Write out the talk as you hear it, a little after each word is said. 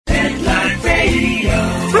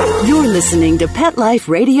You're listening to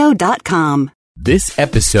PetLifeRadio.com. This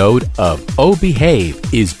episode of Oh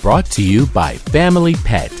Behave is brought to you by Family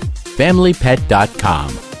Pet.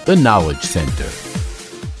 FamilyPet.com, the Knowledge Center.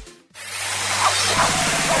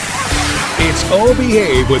 It's Oh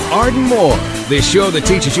Behave with Arden Moore, the show that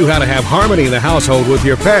teaches you how to have harmony in the household with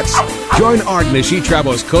your pets. Join Arden as she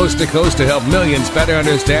travels coast to coast to help millions better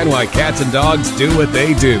understand why cats and dogs do what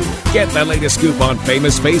they do. Get the latest scoop on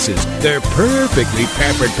famous faces, their perfectly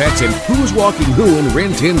pampered pets, and who's walking who in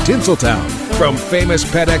Rin Tin Tinseltown. From famous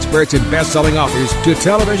pet experts and best-selling authors to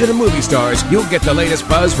television and movie stars, you'll get the latest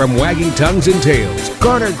buzz from wagging tongues and tails,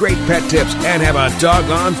 garner great pet tips, and have a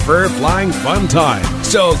doggone fur-flying fun time.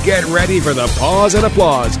 So get ready for the pause and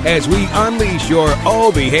applause as we unleash your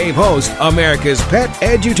Oh Behave host, America's pet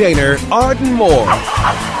edutainer, Arden Moore.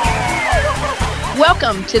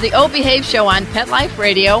 Welcome to the Oh Behave Show on Pet Life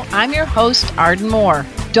Radio. I'm your host, Arden Moore.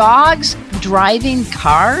 Dogs driving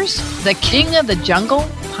cars? The king of the jungle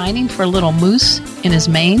pining for a little moose in his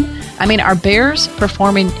mane? I mean, are bears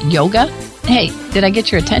performing yoga? Hey, did I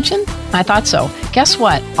get your attention? I thought so. Guess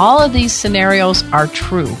what? All of these scenarios are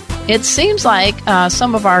true. It seems like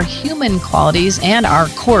some of our human qualities and our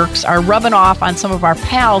quirks are rubbing off on some of our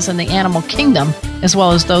pals in the animal kingdom, as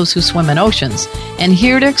well as those who swim in oceans. And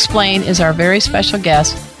here to explain is our very special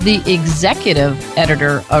guest, the executive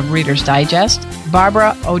editor of Reader's Digest,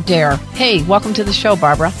 Barbara O'Dare. Hey, welcome to the show,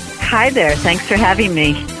 Barbara. Hi there. Thanks for having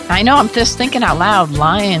me. I know, I'm just thinking out loud,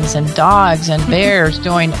 lions and dogs and bears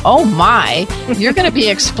doing, oh my. You're going to be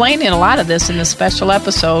explaining a lot of this in the special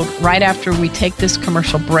episode right after we take this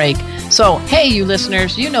commercial break. So, hey, you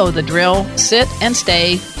listeners, you know the drill. Sit and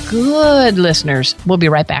stay. Good listeners. We'll be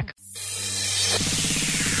right back.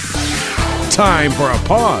 Time for a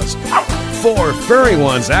pause. For furry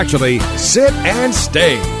ones, actually, sit and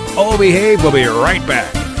stay. Oh Behave will be right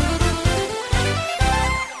back.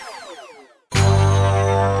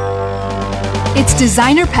 It's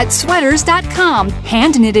DesignerPetSweaters.com.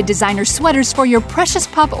 Hand-knitted designer sweaters for your precious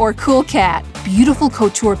pup or cool cat. Beautiful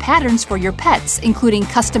couture patterns for your pets, including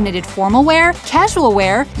custom-knitted formal wear, casual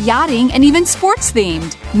wear, yachting, and even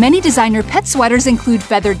sports-themed. Many designer pet sweaters include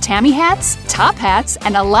feathered tammy hats, top hats,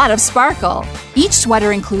 and a lot of sparkle. Each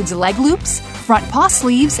sweater includes leg loops, front paw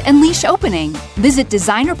sleeves, and leash opening. Visit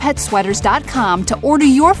DesignerPetSweaters.com to order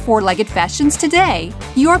your four-legged fashions today.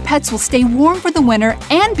 Your pets will stay warm for the winter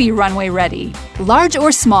and be runway ready. Large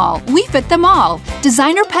or small, we fit them all.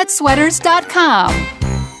 DesignerPetSweaters.com.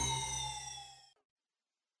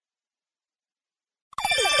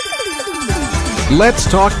 Let's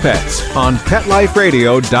Talk Pets on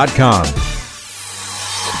PetLifeRadio.com.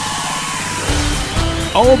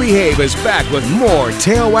 Oh Behave is back with more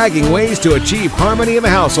tail-wagging ways to achieve harmony in the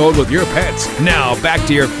household with your pets. Now back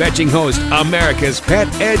to your fetching host, America's pet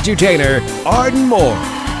edutainer, Arden Moore.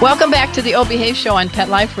 Welcome back to the Oh Behave Show on Pet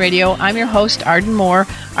Life Radio. I'm your host, Arden Moore.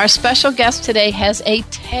 Our special guest today has a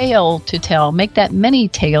tale to tell. Make that many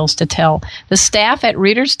tales to tell. The staff at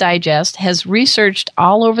Reader's Digest has researched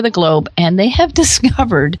all over the globe, and they have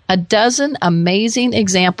discovered a dozen amazing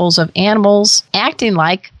examples of animals acting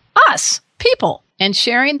like us, people. And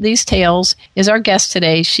sharing these tales is our guest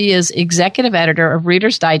today. She is executive editor of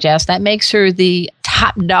Reader's Digest. That makes her the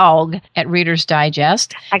top dog at Reader's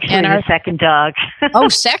Digest. Actually, and the second dog. Oh,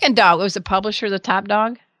 second dog. Was the publisher the top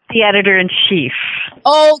dog? The editor-in-chief.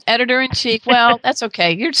 Oh, editor-in-chief. Well, that's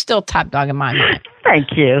okay. You're still top dog in my mind.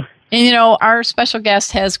 Thank you. And, you know, our special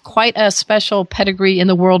guest has quite a special pedigree in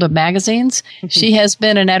the world of magazines. She has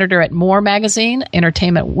been an editor at More Magazine,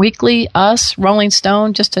 Entertainment Weekly, Us, Rolling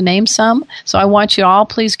Stone, just to name some. So I want you all,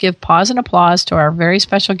 please give pause and applause to our very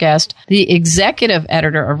special guest, the executive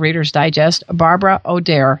editor of Reader's Digest, Barbara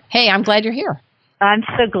O'Dare. Hey, I'm glad you're here. I'm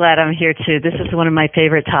so glad I'm here, too. This is one of my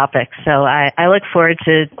favorite topics. So I look forward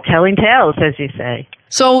to telling tales, as you say.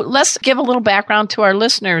 So let's give a little background to our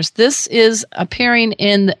listeners. This is appearing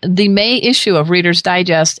in the May issue of Reader's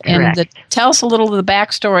Digest. Correct. And tell us a little of the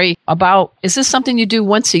backstory about, is this something you do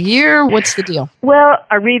once a year? What's the deal? Well,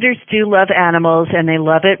 our readers do love animals, and they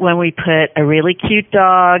love it when we put a really cute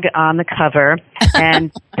dog on the cover.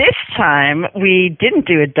 And this time, we didn't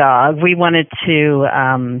do a dog. We wanted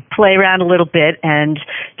to play around a little bit and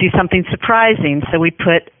do something surprising. So we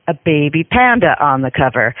put a baby panda on the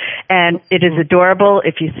cover. And it is adorable.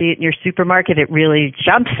 If you see it in your supermarket, it really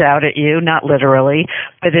jumps out at you, not literally,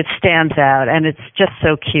 but it stands out, and it's just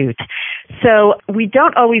so cute. So we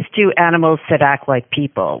don't always do animals that act like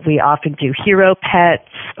people. We often do hero pets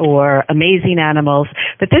or amazing animals,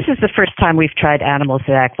 but this is the first time we've tried animals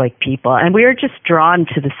that act like people. And we are just drawn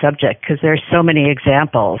to the subject because there are so many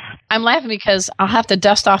examples. I'm laughing because I'll have to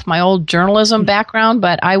dust off my old journalism background,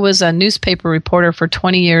 but I was a newspaper reporter for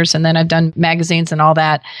 20 years, and then I've done magazines and all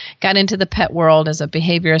that. Got into the pet world as a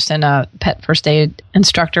behaviorist and a pet first aid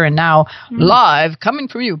instructor, and now live, coming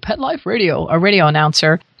from you, Pet Life Radio, a radio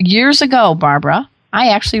announcer. Years ago, Barbara, I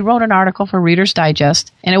actually wrote an article for Reader's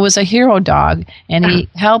Digest, and it was a hero dog, and he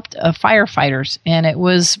helped firefighters, and it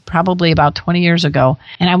was probably about 20 years ago.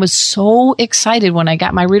 And I was so excited when I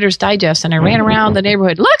got my Reader's Digest, and I ran around the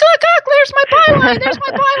neighborhood, look, there's my byline, there's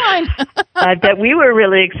my byline. I bet we were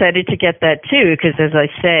really excited to get that, too, because as I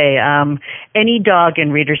say, any dog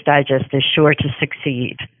in Reader's Digest is sure to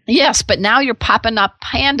succeed. Yes, but now you're popping up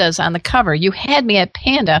pandas on the cover. You had me at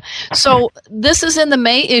panda. So this is in the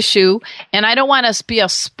May issue, and I don't want to be a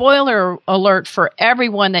spoiler alert for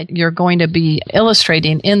everyone that you're going to be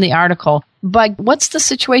illustrating in the article. But what's the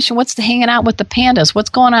situation? What's the hanging out with the pandas? What's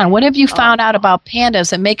going on? What have you found out about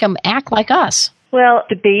pandas that make them act like us? Well,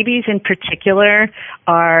 the babies in particular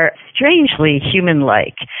are strangely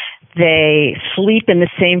human-like. They sleep in the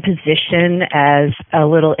same position as a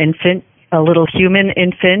little infant, a little human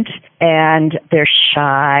infant, and they're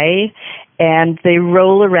shy, and they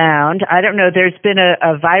roll around. I don't know, there's been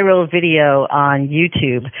a viral video on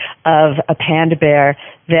YouTube of a panda bear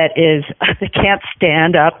that can't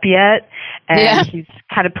stand up yet, and he's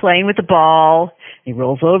kind of playing with the ball. He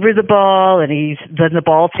rolls over the ball, and then the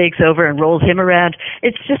ball takes over and rolls him around.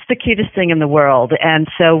 It's just the cutest thing in the world, and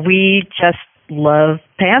so we just love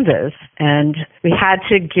pandas, and we had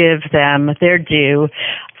to give them their due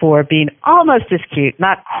for being almost as cute,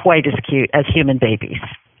 not quite as cute as human babies.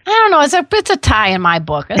 I don't know. It's a tie in my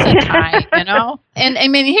book. It's a tie, you know? And I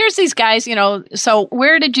mean, here's these guys, you know, so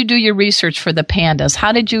where did you do your research for the pandas?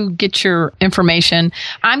 How did you get your information?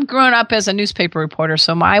 I'm growing up as a newspaper reporter,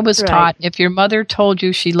 so I was taught if your mother told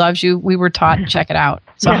you she loves you, we were taught to check it out.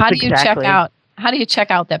 So Yes, how do you check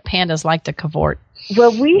out that pandas like to cavort?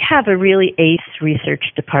 Well, we have a really ace research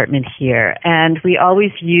department here, and we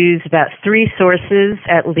always use about 3 sources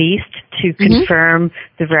at least to confirm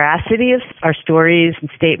the veracity of our stories and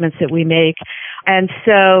statements that we make. And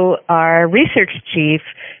so our research chief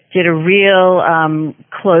did a real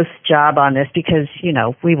close job on this because, you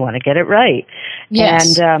know, we want to get it right.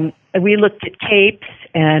 Yes. And we looked at tapes,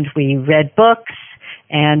 and we read books,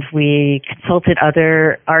 and we consulted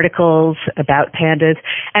other articles about pandas,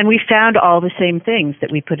 and we found all the same things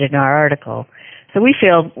that we put in our article. So we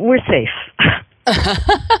feel we're safe.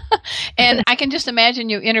 And I can just imagine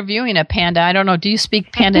you interviewing a panda. I don't know, do you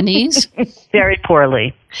speak Pandanese? Very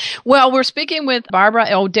poorly. Well, we're speaking with Barbara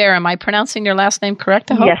O'Dare. Am I pronouncing your last name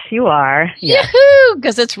correct, I hope? Yes, you are. Yes. Yahoo!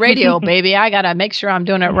 Because it's radio, baby. I got to make sure I'm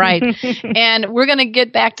doing it right. And we're going to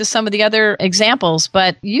get back to some of the other examples,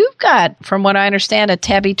 but you've got, from what I understand, a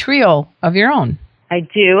tabby trio of your own. I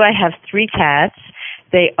do. I have 3 cats.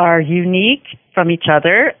 They are unique from each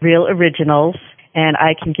other, real originals. And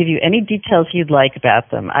I can give you any details you'd like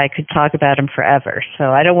about them. I could talk about them forever,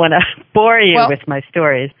 so I don't want to bore you with my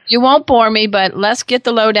stories. You won't bore me, but let's get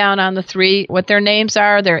the lowdown on the 3, what their names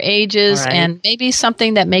are, their ages, and maybe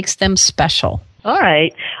something that makes them special. All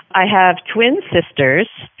right. I have twin sisters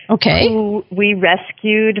who we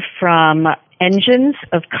rescued from engines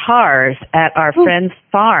of cars at our friend's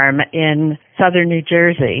farm in southern New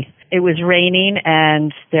Jersey. It was raining,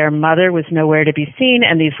 and their mother was nowhere to be seen,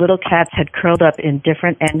 and these little cats had curled up in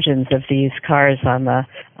different engines of these cars on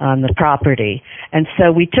the property. And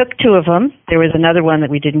so we took 2 of them. There was another one that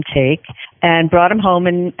we didn't take, and brought them home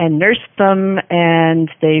and nursed them, and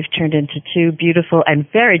they've turned into 2 beautiful and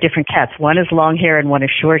very different cats. One is long hair and one is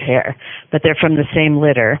short hair, but they're from the same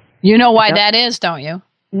litter. You know why that is, don't you?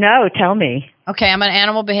 No, tell me. Okay, I'm an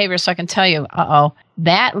animal behaviorist, so I can tell you.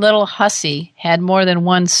 That little hussy had more than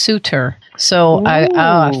one suitor. So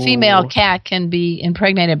a female cat can be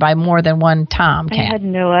impregnated by more than one tomcat. I had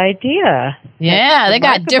no idea. Yeah, they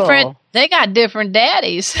got different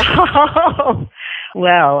daddies. Oh,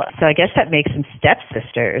 well, so I guess that makes them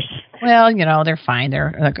stepsisters. Well, you know, they're fine.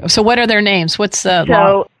 So what are their names? What's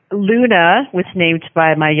the Luna was named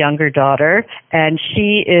by my younger daughter, and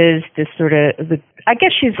she is this sort of, I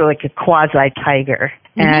guess she's like a quasi-tiger,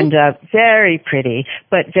 and very pretty,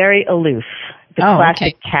 but very aloof, the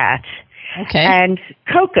classic cat. Okay. And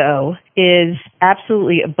Coco is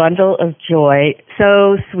absolutely a bundle of joy,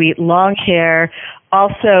 so sweet, long hair,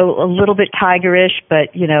 also a little bit tigerish,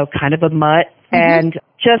 but, you know, kind of a mutt, and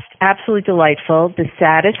just absolutely delightful. The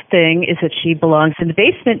saddest thing is that she belongs in the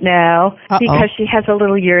basement now because she has a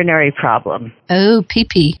little urinary problem. Oh,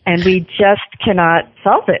 pee-pee. And we just cannot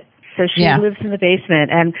solve it. So she lives in the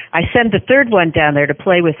basement, and I send the 3rd one down there to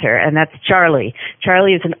play with her, and that's Charlie.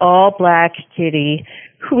 Charlie is an all-black kitty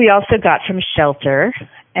who we also got from a shelter,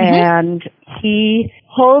 and he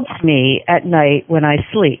holds me at night when I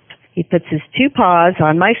sleep. He puts his 2 paws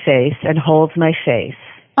on my face and holds my face.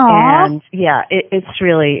 Aww. And yeah, it's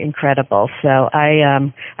really incredible. So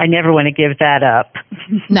I never want to give that up.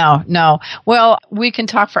 No. Well, we can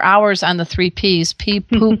talk for hours on the 3 Ps, pee,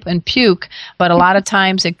 poop, and puke, but a lot of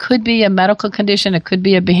times it could be a medical condition, it could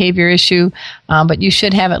be a behavior issue, but you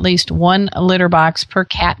should have at least 1 litter box per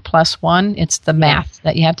cat plus 1. It's the math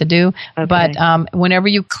that you have to do. Okay. But whenever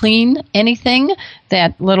you clean anything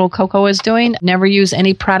that little Coco is doing, never use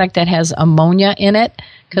any product that has ammonia in it,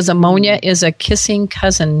 because ammonia is a kissing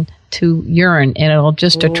cousin to urine, and it'll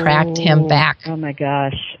just attract him back. Oh, my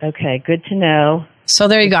gosh. Okay, good to know. So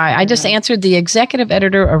there you go. I just answered the executive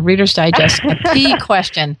editor of Reader's Digest a P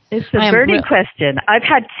question. It's a burning question. I've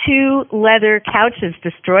had 2 leather couches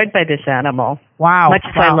destroyed by this animal. Wow. Much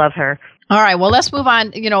as I love her. All right, well, let's move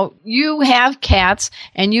on. You know, you have cats,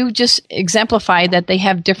 and you just exemplified that they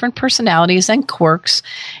have different personalities and quirks.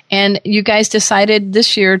 And you guys decided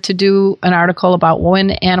this year to do an article about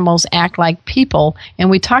when animals act like people. And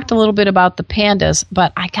we talked a little bit about the pandas,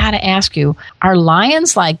 but I got to ask you, are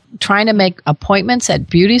lions like trying to make appointments at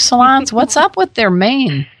beauty salons? What's up with their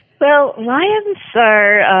mane? Well, lions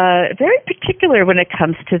are very particular when it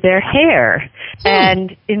comes to their hair.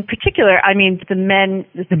 And in particular, I mean, the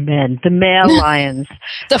male lions.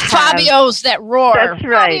 The Fabios that roar. That's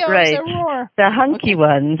right, Fabios right. that roar. The hunky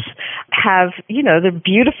ones have, the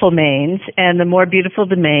beautiful manes, and the more beautiful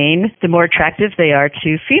the mane, the more attractive they are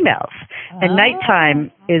to females. And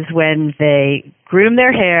nighttime is when they groom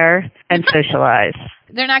their hair and socialize.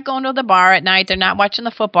 They're not going to the bar at night. They're not watching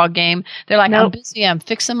the football game. They're like, nope. I'm busy. I'm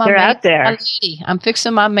fixing my They're mane out there. for my lady. I'm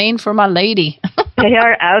fixing my mane for my lady. They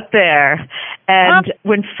are out there. And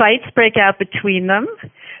when fights break out between them,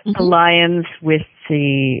 the lions with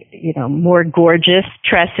the, more gorgeous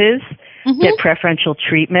tresses get preferential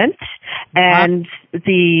treatment. And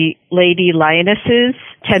the lady lionesses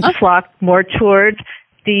tend to flock more toward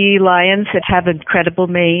the lions that have incredible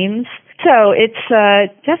manes. So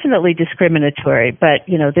it's definitely discriminatory, but,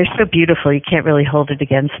 they're so beautiful, you can't really hold it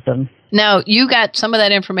against them. Now, you got some of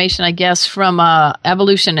that information, I guess, from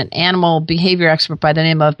evolution and animal behavior expert by the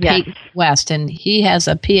name of Peyton West, and he has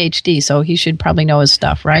a PhD, so he should probably know his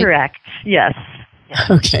stuff, right? Correct, yes.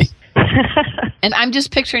 Okay. And I'm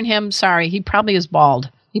just picturing him, sorry, he probably is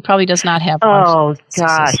bald. He probably does not have Oh,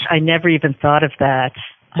 gosh, I never even thought of that.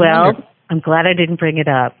 Well, I'm glad I didn't bring it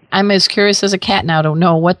up. I'm as curious as a cat now to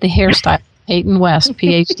know what the hairstyle Peyton West,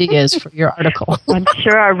 PhD, is for your article. I'm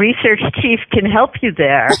sure our research chief can help you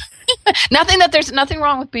there. There's nothing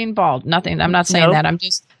wrong with being bald. Nothing. I'm not saying that.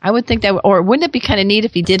 I would think that, or wouldn't it be kind of neat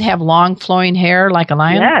if he did have long flowing hair like a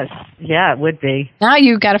lion? Yes. Yeah, it would be. Now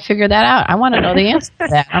you got to figure that out. I want to know the answer to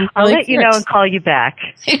that. I'll let you know and call you back.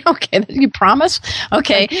 Okay, you promise?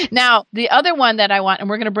 Okay. Now, the other one that I want, and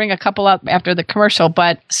we're going to bring a couple up after the commercial,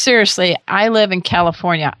 but seriously, I live in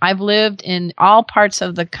California. I've lived in all parts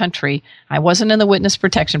of the country. I wasn't in the witness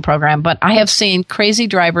protection program, but I have seen crazy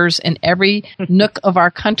drivers in every nook of our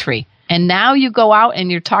country. And now you go out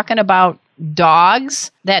and you're talking about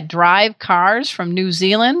dogs that drive cars from New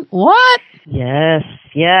Zealand? What? Yes.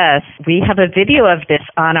 We have a video of this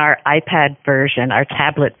on our iPad version, our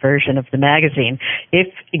tablet version of the magazine,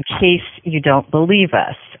 in case you don't believe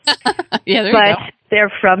us. Yeah, there you go.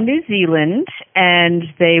 They're from New Zealand, and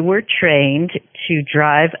they were trained to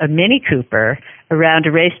drive a Mini Cooper around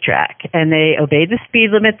a racetrack. And they obeyed the speed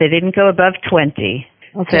limit. They didn't go above 20.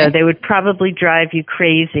 Okay. So they would probably drive you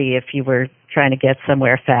crazy if you were trying to get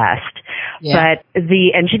somewhere fast. Yeah. But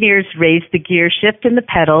the engineers raised the gear shift and the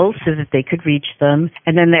pedals so that they could reach them.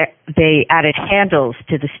 And then they added handles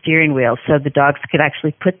to the steering wheel so the dogs could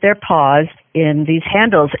actually put their paws in these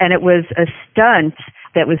handles. And it was a stunt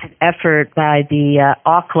that was an effort by the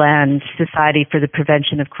Auckland Society for the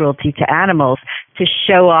Prevention of Cruelty to Animals to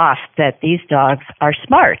show off that these dogs are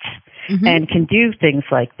smart and can do things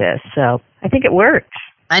like this. So I think it works.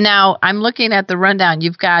 And now I'm looking at the rundown.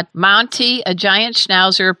 You've got Monty, a giant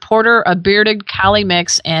schnauzer, Porter, a bearded collie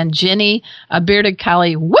mix, and Jenny, a bearded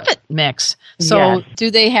collie whippet mix. So do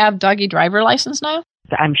they have doggy driver license now?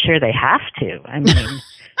 I'm sure they have to. I mean,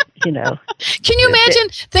 Can you imagine?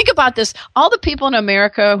 Think about this. All the people in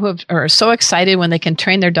America who are so excited when they can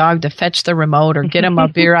train their dog to fetch the remote or get them a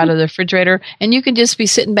beer out of the refrigerator, and you can just be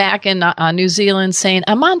sitting back in New Zealand saying,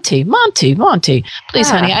 Monty, please,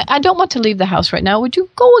 honey, I don't want to leave the house right now. Would you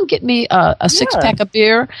go and get me a six-pack of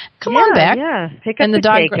beer? Come on back. Yeah, pick up the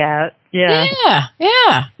takeout. Yeah.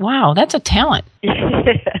 Yeah. Wow, that's a talent.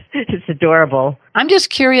 It's adorable. I'm just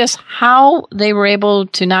curious how they were able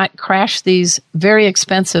to not crash these very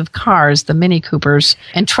expensive cars, the Mini Coopers,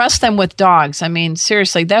 and trust them with dogs. I mean,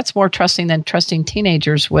 seriously, that's more trusting than trusting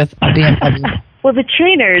teenagers with a BMW. Well, the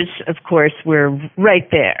trainers, of course, were right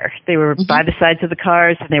there. They were by the sides of the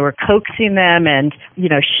cars, and they were coaxing them and,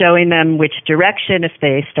 showing them which direction. If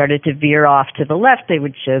they started to veer off to the left, they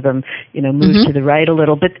would show them, move to the right a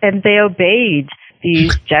little bit. And they obeyed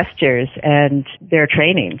these gestures and their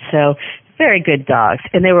training. So very good dogs.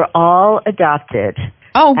 And they were all adopted.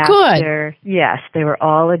 Oh, good. Yes, they were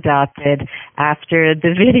all adopted after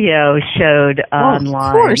the video showed online.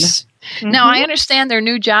 Of course. Now, I understand their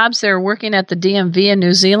new jobs. They're working at the DMV in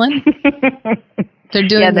New Zealand. They're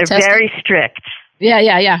doing they're very strict.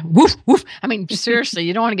 Yeah. Woof, woof. I mean, seriously,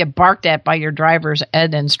 you don't want to get barked at by your driver's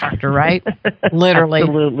ed instructor, right? Literally.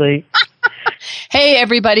 Absolutely. Hey,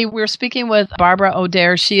 everybody. We're speaking with Barbara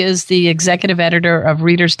O'Dare. She is the executive editor of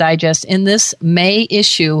Reader's Digest. In this May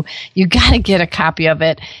issue, you got to get a copy of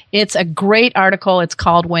it. It's a great article. It's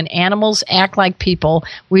called When Animals Act Like People.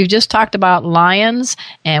 We've just talked about lions,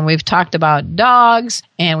 and we've talked about dogs,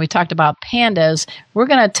 and we talked about pandas. We're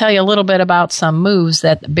going to tell you a little bit about some moves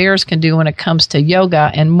that bears can do when it comes to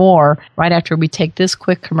yoga and more right after we take this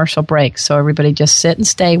quick commercial break. So everybody just sit and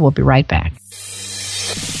stay. We'll be right back.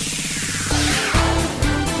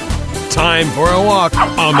 Time for a walk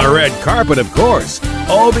on the red carpet, of course.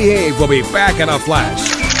 Oh Behave will be back in a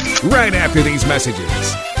flash right after these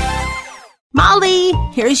messages. Molly,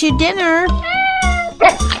 here's your dinner.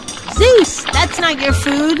 Zeus, that's not your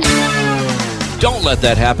food. Don't let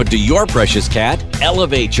that happen to your precious cat.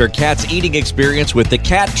 Elevate your cat's eating experience with the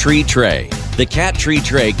Cat Tree Tray. The Cat Tree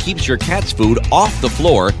Tray keeps your cat's food off the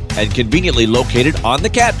floor and conveniently located on the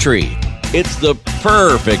cat tree. It's the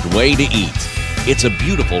perfect way to eat. It's a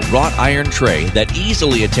beautiful wrought iron tray that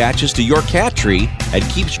easily attaches to your cat tree and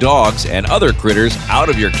keeps dogs and other critters out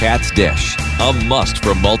of your cat's dish. A must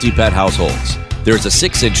for multi-pet households. There's a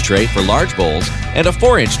 6-inch tray for large bowls and a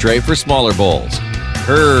 4-inch tray for smaller bowls.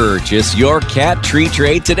 Purchase your Cat Tree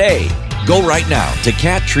Tray today. Go right now to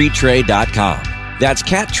cattreetray.com. That's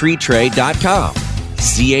cattreetray.com.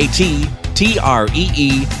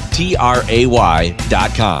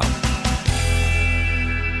 CATTREETRAY.com.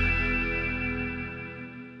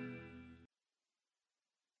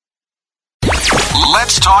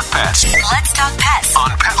 Let's talk pets. Let's talk pets On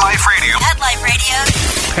Pet Life Radio. Pet Life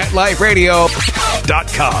Radio.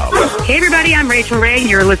 PetLifeRadio.com. Hey everybody, I'm Rachel Ray, and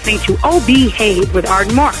you're listening to Oh Behave with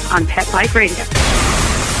Arden Moore on Pet Life Radio.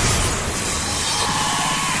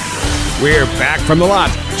 We're back from the lot.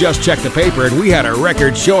 Just checked the paper and we had a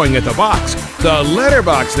record showing at the box. The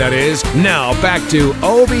letterbox, that is. Now back to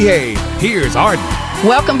Oh Behave. Here's Arden.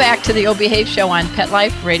 Welcome back to the Oh Behave Show on Pet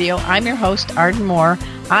Life Radio. I'm your host, Arden Moore.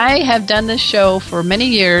 I have done this show for many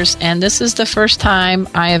years, and this is the first time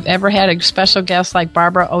I have ever had a special guest like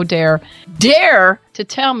Barbara O'Dare dare to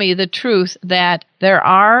tell me the truth that there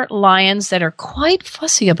are lions that are quite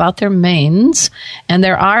fussy about their manes, and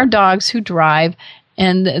there are dogs who drive,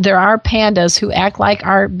 and there are pandas who act like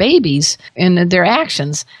our babies in their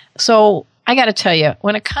actions. So I got to tell you,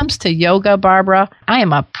 when it comes to yoga, Barbara, I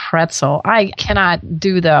am a pretzel. I cannot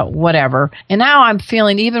do the whatever. And now I'm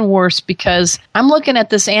feeling even worse because I'm looking at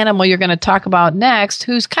this animal you're going to talk about next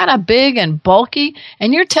who's kind of big and bulky.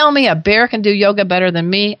 And you're telling me a bear can do yoga better than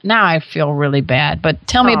me? Now I feel really bad. But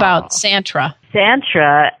tell me about Santra.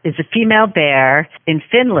 Santra is a female bear in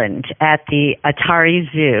Finland at the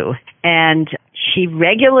Atari Zoo. And she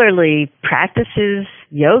regularly practices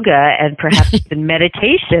yoga and perhaps even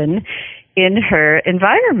meditation in her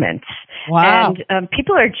environment. Wow. And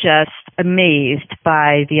people are just amazed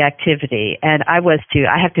by the activity. And I was too.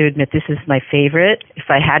 I have to admit, this is my favorite. If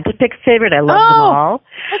I had to pick a favorite, I love them all.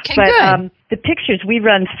 Okay, but, good. The pictures, we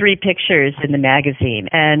run 3 pictures in the magazine,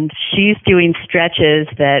 and she's doing stretches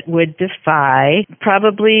that would defy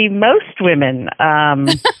probably most women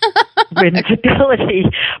with ability.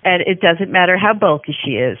 And it doesn't matter how bulky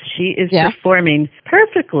she is. She is performing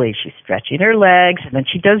perfectly. She's stretching her legs, and then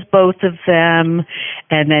she does both of them.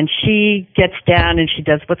 And then she gets down and she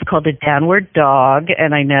does what's called a downward dog.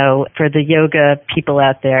 And I know for the yoga people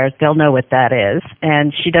out there, they'll know what that is.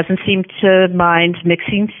 And she doesn't seem to mind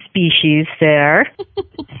mixing species there.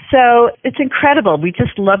 So it's incredible. We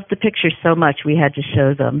just loved the pictures so much we had to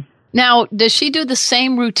show them. Now, does she do the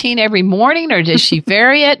same routine every morning, or does she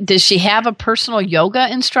vary it? Does she have a personal yoga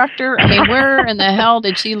instructor? I mean, where in the hell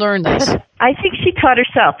did she learn this? I think she taught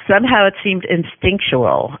herself. Somehow it seemed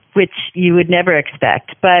instinctual, which you would never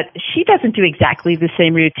expect. But she doesn't do exactly the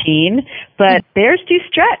same routine, but bears do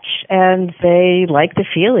stretch, and they like the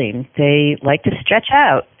feeling. They like to stretch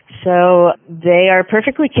out. So they are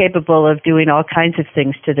perfectly capable of doing all kinds of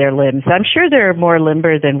things to their limbs. I'm sure they're more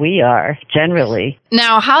limber than we are, generally.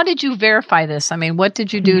 Now, how did you verify this? I mean, what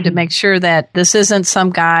did you do to make sure that this isn't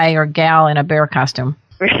some guy or gal in a bear costume?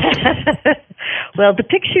 Well, the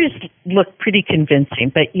pictures look pretty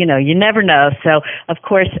convincing, but, you never know. So, of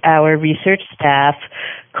course, our research staff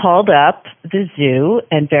called up the zoo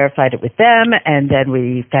and verified it with them, and then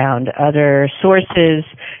we found other sources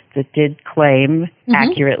that did claim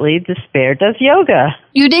accurately this bear does yoga.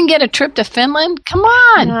 You didn't get a trip to Finland? Come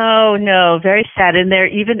on. No, very sad. And there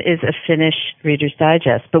even is a Finnish Reader's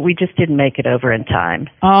Digest, but we just didn't make it over in time.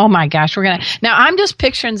 Oh my gosh, now I'm just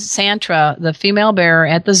picturing Santra, the female bear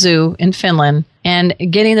at the zoo in Finland, and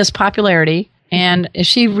getting this popularity. And has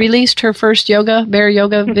she released her first bear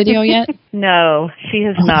yoga video yet? No, she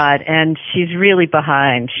has not, and she's really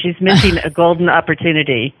behind. She's missing a golden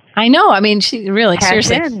opportunity. I know. I mean, she really, Cash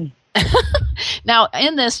seriously. in. Now,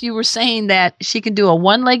 in this, you were saying that she can do a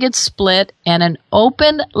one-legged split and an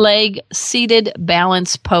open leg seated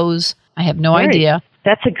balance pose. I have no idea.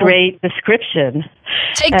 That's a great description.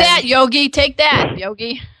 Take that, Yogi. Take that,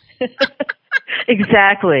 Yogi.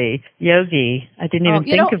 Exactly. Yogi. I didn't even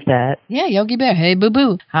think of that. Yeah, Yogi Bear. Hey,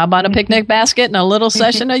 boo-boo. How about a picnic basket and a little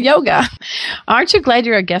session of yoga? Aren't you glad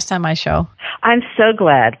you're a guest on my show? I'm so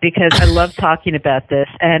glad because I love talking about this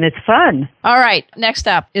and it's fun. All right. Next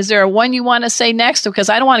up. Is there one you want to say next? Because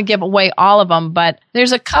I don't want to give away all of them, but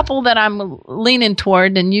there's a couple that I'm leaning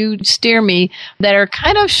toward and you steer me that are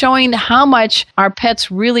kind of showing how much our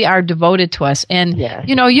pets really are devoted to us. And,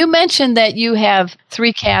 you mentioned that you have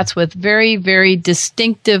 3 cats with very, very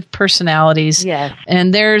distinctive personalities. Yes.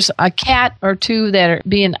 And there's a cat or 2 that are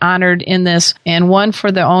being honored in this, and one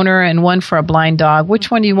for the owner and one for a blind dog.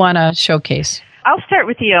 Which one do you want to showcase? I'll start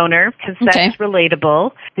with the owner because that's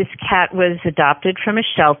relatable. This cat was adopted from a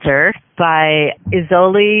shelter by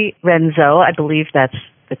Isoli Renzo. I believe that's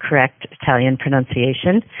the correct Italian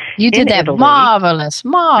pronunciation. You did that. Italy. Marvelous.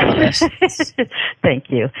 Thank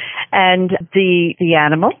you. And the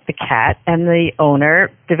animal, the cat, and the owner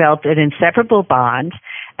developed an inseparable bond.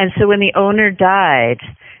 And so when the owner died,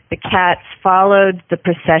 the cats followed the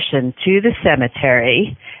procession to the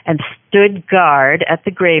cemetery and stood guard at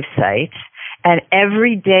the gravesite. And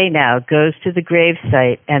every day now goes to the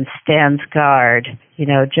gravesite and stands guard,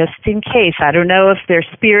 just in case. I don't know if they're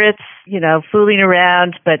spirits, fooling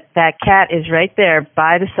around, but that cat is right there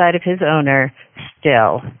by the side of his owner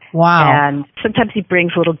still. Wow. And sometimes he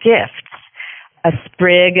brings little gifts, a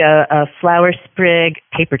sprig, a flower sprig,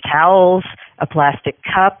 paper towels, a plastic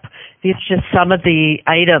cup. These are just some of the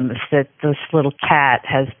items that this little cat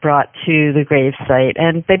has brought to the gravesite,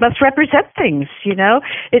 and they must represent things,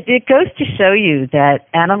 It goes to show you that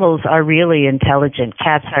animals are really intelligent.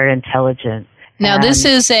 Cats are intelligent. Now, this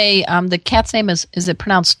is the cat's name is it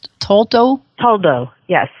pronounced Toldo? Toldo,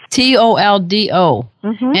 yes. Toldo.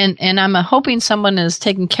 Mm-hmm. And I'm hoping someone is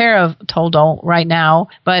taking care of Toldo right now,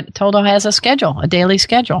 but Toldo has a daily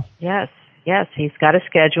schedule. Yes, he's got a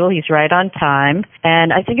schedule. He's right on time.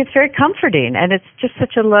 And I think it's very comforting. And it's just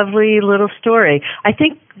such a lovely little story. I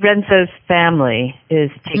think Renzo's family is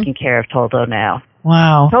taking care of Toldo now.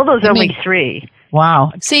 Wow. Toldo's only 3.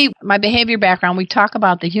 Wow. See, my behavior background, we talk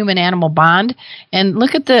about the human-animal bond. And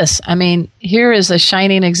look at this. I mean, here is a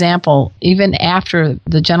shining example. Even after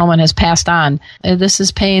the gentleman has passed on, this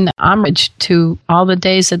is paying homage to all the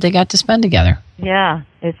days that they got to spend together. Yeah,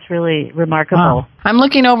 it's really remarkable. Wow. I'm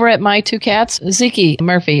looking over at my 2 cats. Ziki,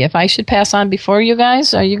 Murphy, if I should pass on before you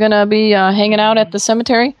guys, are you going to be hanging out at the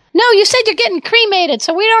cemetery? No, you said you're getting cremated,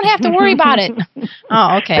 so we don't have to worry about it.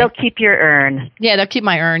 Oh, okay. They'll keep your urn. Yeah, they'll keep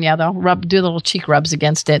my urn. Yeah, they'll do little cheek rubs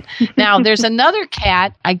against it. Now, there's another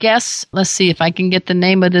cat. I guess, let's see if I can get the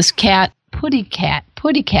name of this cat. Putty Cat,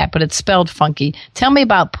 but it's spelled funky. Tell me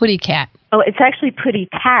about Putty Cat. Oh, it's actually Putty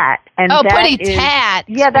Tat. And Putty Tat.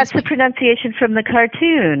 Yeah, that's the pronunciation from the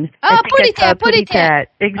cartoon. Oh, Putty Tat.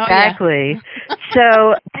 Exactly. Oh, yeah.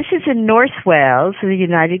 So this is in North Wales, in the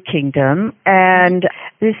United Kingdom, and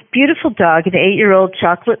this beautiful dog, an 8-year-old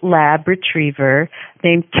chocolate lab retriever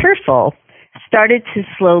named Turfle, started to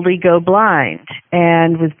slowly go blind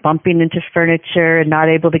and was bumping into furniture and not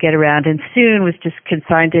able to get around, and soon was just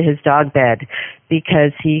consigned to his dog bed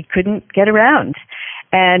because he couldn't get around.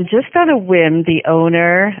 And just on a whim, the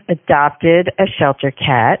owner adopted a shelter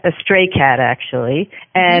cat, a stray cat actually,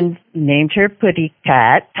 and named her Putty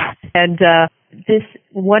Cat. And this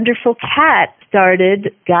wonderful cat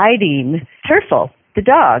started guiding Turfle. the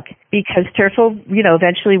dog because Turfel,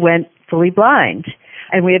 eventually went fully blind.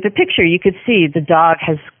 And we have a picture. You could see the dog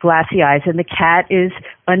has glassy eyes, and the cat is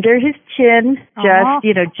under his chin, just,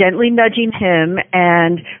 gently nudging him,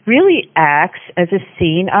 and really acts as a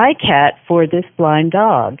seeing eye cat for this blind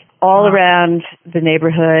dog. All around the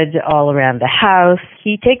neighborhood, all around the house.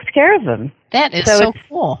 He takes care of him. That is so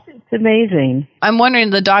cool. It's amazing. I'm wondering,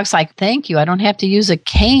 the dog's like, thank you. I don't have to use a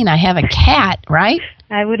cane. I have a cat, right?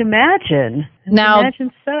 I would imagine.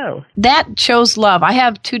 Imagine so. That shows love. I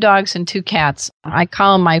have 2 dogs and 2 cats. I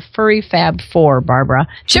call them my furry fab 4, Barbara.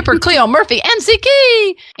 Chipper, Cleo, Murphy, and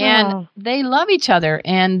Ziki. And they love each other,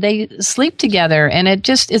 and they sleep together. And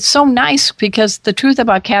it's so nice because the truth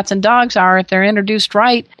about cats and dogs are, if they're introduced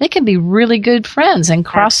right, they can be really good friends, and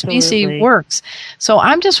cross-species works. So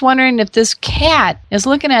I'm just wondering if this cat is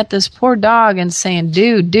looking at this poor dog and saying,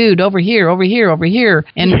 dude, over here,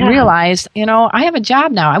 and realized, I have a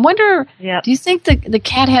job now. I wonder, do you think the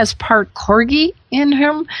cat has part Corgi in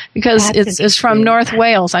him? Because it's from North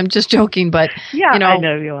Wales. I'm just joking, but I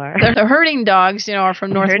know you are. The herding dogs, are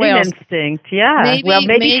from North Wales. Herding instinct, yeah.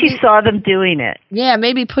 Maybe she saw them doing it. Yeah,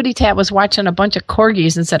 maybe Pootie Tat was watching a bunch of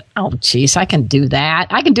Corgis and said, "Oh, geez, I can do that.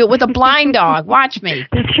 I can do it with a blind dog. Watch me."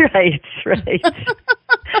 That's right.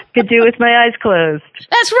 Could do it with my eyes closed.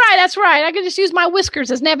 That's right. I can just use my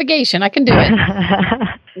whiskers as navigation. I can do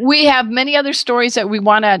it. We have many other stories that we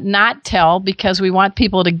want to not tell because we want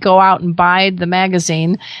people to go out and buy the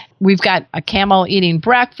magazine. We've got a camel eating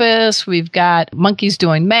breakfast. We've got monkeys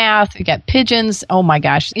doing math. We've got pigeons. Oh, my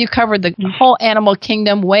gosh. You covered the whole animal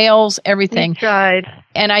kingdom, whales, everything. We tried.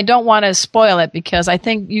 And I don't want to spoil it because I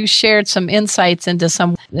think you shared some insights into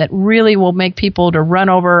some that really will make people to run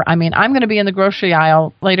over. I mean, I'm going to be in the grocery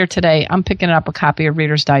aisle later today. I'm picking up a copy of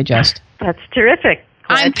Reader's Digest. That's terrific.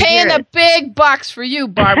 I'm paying the big bucks for you,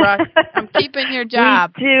 Barbara. I'm keeping your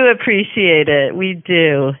job. We do appreciate it. We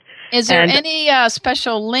do. Is there any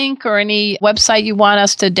special link or any website you want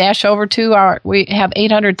us to dash over to? We have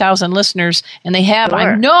 800,000 listeners, and they have,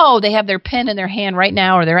 I know they have their pen in their hand right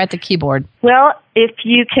now, or they're at the keyboard. Well, if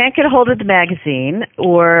you can't get a hold of the magazine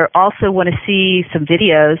or also want to see some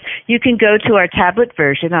videos, you can go to our tablet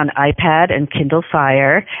version on iPad and Kindle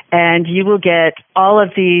Fire, and you will get all of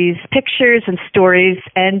these pictures and stories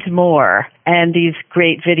and more, and these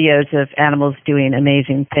great videos of animals doing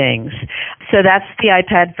amazing things. So that's the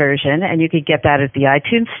iPad version, and you can get that at the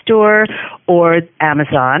iTunes Store or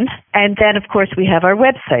Amazon. And then, of course, we have our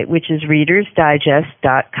website, which is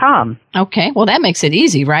readersdigest.com. Okay. Well, that makes it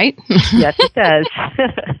easy, right? Yes, it does.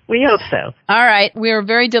 We hope so. All right. We are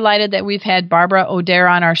very delighted that we've had Barbara O'Dare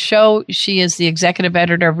on our show. She is the executive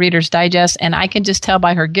editor of Reader's Digest, and I can just tell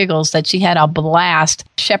by her giggles that she had a blast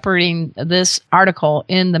shepherding this article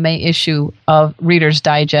in the May issue of Reader's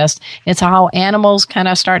Digest. It's how animals kind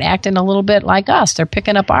of start acting a little bit like us. They're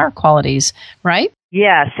picking up our qualities, right?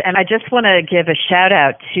 Yes, and I just want to give a shout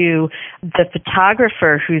out to the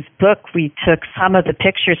photographer whose book we took some of the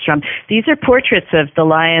pictures from. These are portraits of the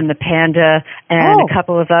lion, the panda, and a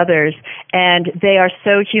couple of others, and they are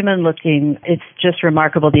so human looking. It's just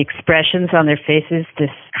remarkable, the expressions on their faces, this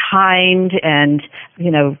kind and,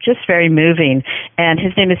 just very moving. And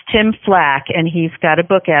his name is Tim Flack, and he's got a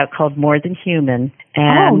book out called More Than Human.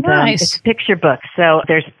 And nice. It's a picture book, so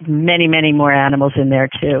there's many, many more animals in there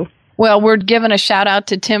too. Well, we're giving a shout out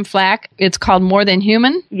to Tim Flack. It's called More Than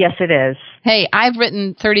Human. Yes, it is. Hey, I've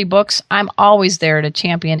written 30 books. I'm always there to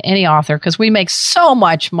champion any author because we make so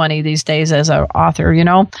much money these days as an author,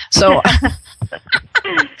 So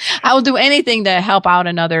I will do anything to help out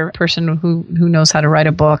another person who knows how to write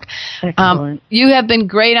a book. Excellent. You have been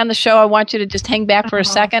great on the show. I want you to just hang back for a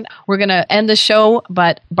second. We're going to end the show,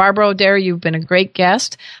 but Barbara O'Dare, you've been a great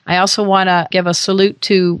guest. I also want to give a salute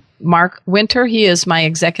to Mark Winter. He is my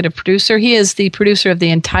executive producer. He is the producer of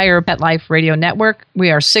the entire Pet Life Radio Network.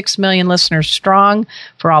 We are 6 million listeners strong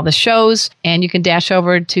for all the shows, and you can dash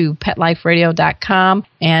over to PetLifeRadio.com.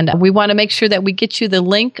 And we want to make sure that we get you the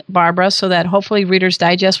link, Barbara, so that hopefully Reader's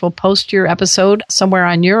Digest will post your episode somewhere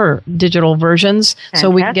on your digital versions. Fantastic.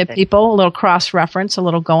 So we can get people a little cross-reference, a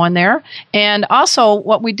little going there. And also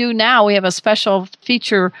what we do now, we have a special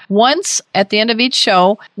feature. Once at the end of each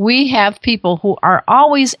show, we have people who are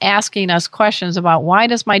always asking us questions about why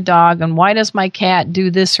does my dog and why does my cat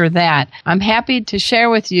do this or that. I'm happy to share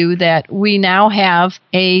with you that we now have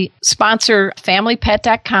a sponsor,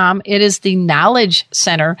 FamilyPet.com. It is the Knowledge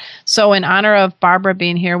Center. So in honor of Barbara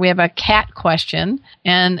being here, we have a cat question.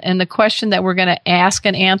 And the question that we're going to ask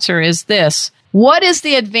and answer is this. What is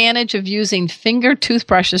the advantage of using finger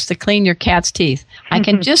toothbrushes to clean your cat's teeth? I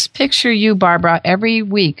can just picture you, Barbara, every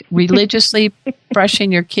week religiously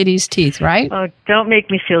brushing your kitty's teeth, right? Oh, don't make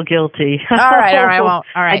me feel guilty. All right. Well,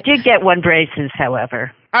 all right. I did get one braces,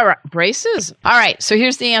 however. All right, braces. All right, so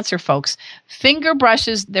here's the answer, folks. Finger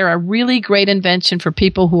brushes, they're a really great invention for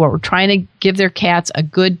people who are trying to give their cats a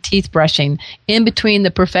good teeth brushing in between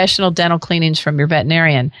the professional dental cleanings from your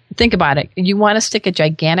veterinarian. Think about it. You want to stick a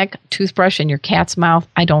gigantic toothbrush in your cat's mouth?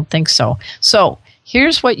 I don't think so. So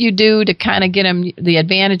here's what you do to kind of get him the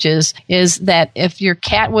advantages is that if your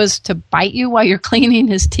cat was to bite you while you're cleaning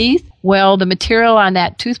his teeth, well, the material on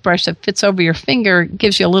that toothbrush that fits over your finger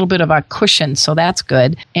gives you a little bit of a cushion, so that's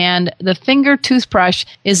good. And the finger toothbrush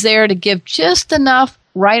is there to give just enough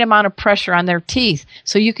right amount of pressure on their teeth.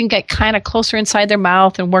 So you can get kind of closer inside their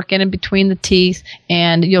mouth and work in between the teeth,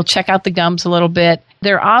 and you'll check out the gums a little bit.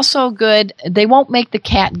 They're also good. They won't make the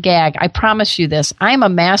cat gag. I promise you this. I am a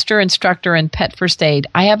master instructor in pet first aid.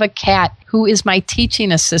 I have a cat who is my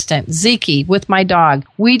teaching assistant, Zeke, with my dog.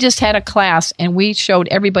 We just had a class, and we showed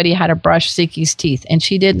everybody how to brush Zeke's teeth, and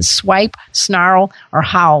she didn't swipe, snarl, or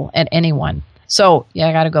howl at anyone. So you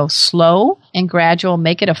got to go slow and gradual.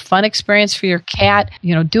 Make it a fun experience for your cat.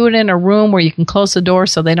 Do it in a room where you can close the door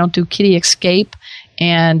so they don't do kitty escape.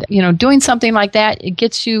 And, doing something like that, it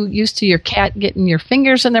gets you used to your cat getting your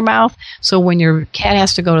fingers in their mouth. So when your cat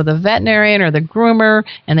has to go to the veterinarian or the groomer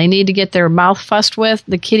and they need to get their mouth fussed with,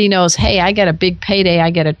 the kitty knows, hey, I got a big payday. I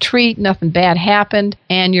get a treat. Nothing bad happened.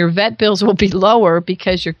 And your vet bills will be lower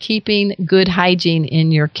because you're keeping good hygiene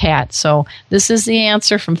in your cat. So this is the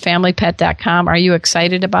answer from FamilyPet.com. Are you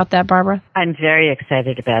excited about that, Barbara? I'm very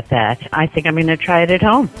excited about that. I think I'm going to try it at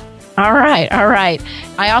home. All right.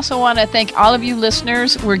 I also want to thank all of you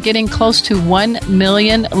listeners. We're getting close to 1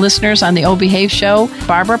 million listeners on the O Behave show.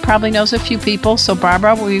 Barbara probably knows a few people. So,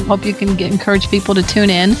 Barbara, we hope you can encourage people to tune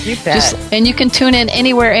in. You bet. And you can tune in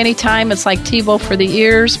anywhere, anytime. It's like TiVo for the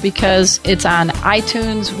ears because it's on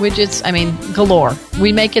iTunes, widgets, galore.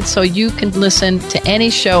 We make it so you can listen to any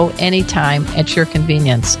show anytime at your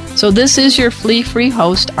convenience. So this is your flea-free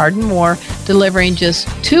host, Arden Moore, delivering just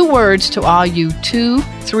 2 words to all you 2,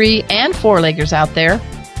 3, and 4-leggers out there.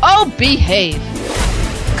 Oh, behave.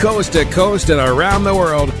 Coast to coast and around the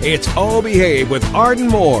world, it's Oh Behave with Arden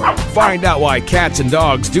Moore. Find out why cats and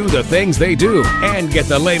dogs do the things they do and get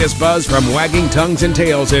the latest buzz from wagging tongues and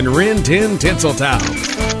tails in Rin Tin Tinseltown.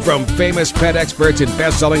 From famous pet experts and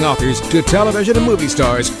best-selling authors to television and movie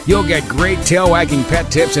stars, you'll get great tail-wagging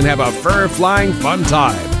pet tips and have a fur-flying fun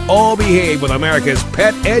time. Oh Behave with America's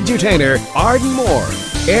pet edutainer, Arden Moore.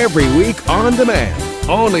 Every week on demand,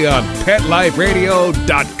 only on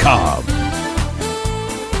PetLifeRadio.com.